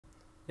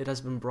it has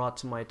been brought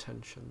to my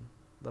attention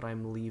that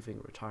I'm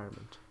leaving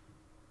retirement.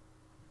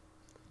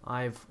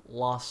 I've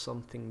lost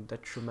something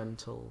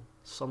detrimental,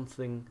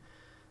 something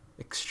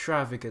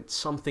extravagant,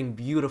 something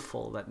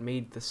beautiful that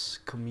made this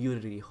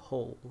community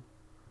whole.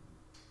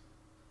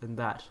 And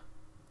that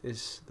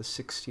is the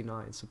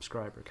 69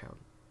 subscriber count.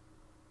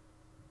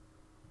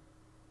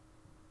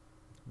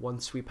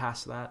 Once we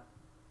pass that,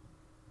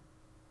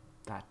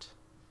 that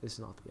is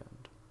not the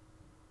end.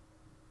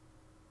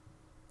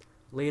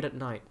 Late at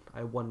night,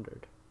 I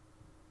wondered,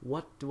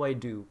 what do I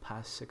do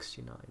past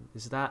 69?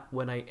 Is that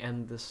when I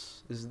end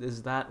this?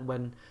 Is that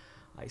when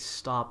I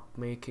stop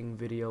making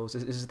videos?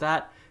 Is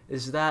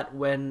that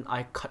when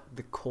I cut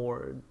the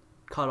cord,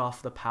 cut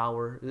off the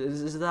power?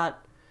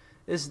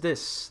 Is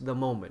this the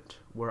moment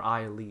where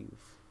I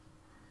leave?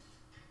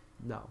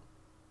 No.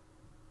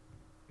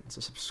 It's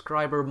a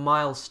subscriber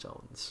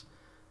milestones.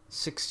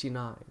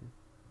 69,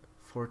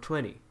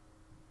 420,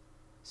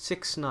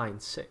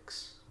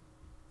 696.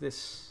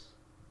 This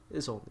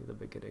is only the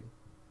beginning.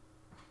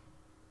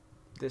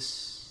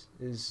 This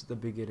is the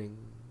beginning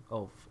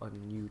of a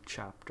new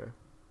chapter,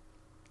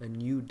 a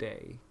new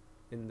day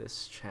in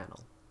this channel.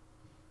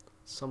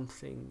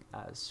 Something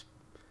as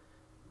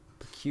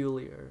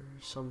peculiar,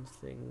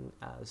 something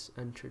as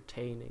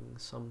entertaining,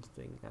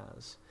 something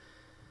as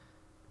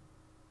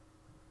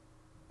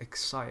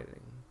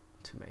exciting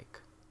to make.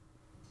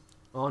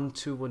 On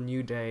to a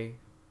new day,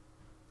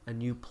 a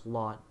new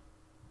plot,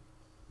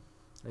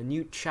 a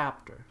new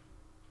chapter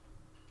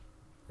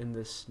in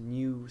this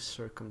new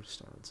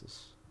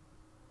circumstances.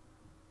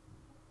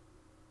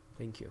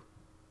 Thank you.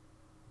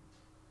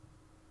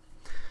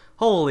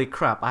 Holy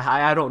crap,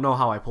 I don't know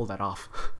how I pulled that off.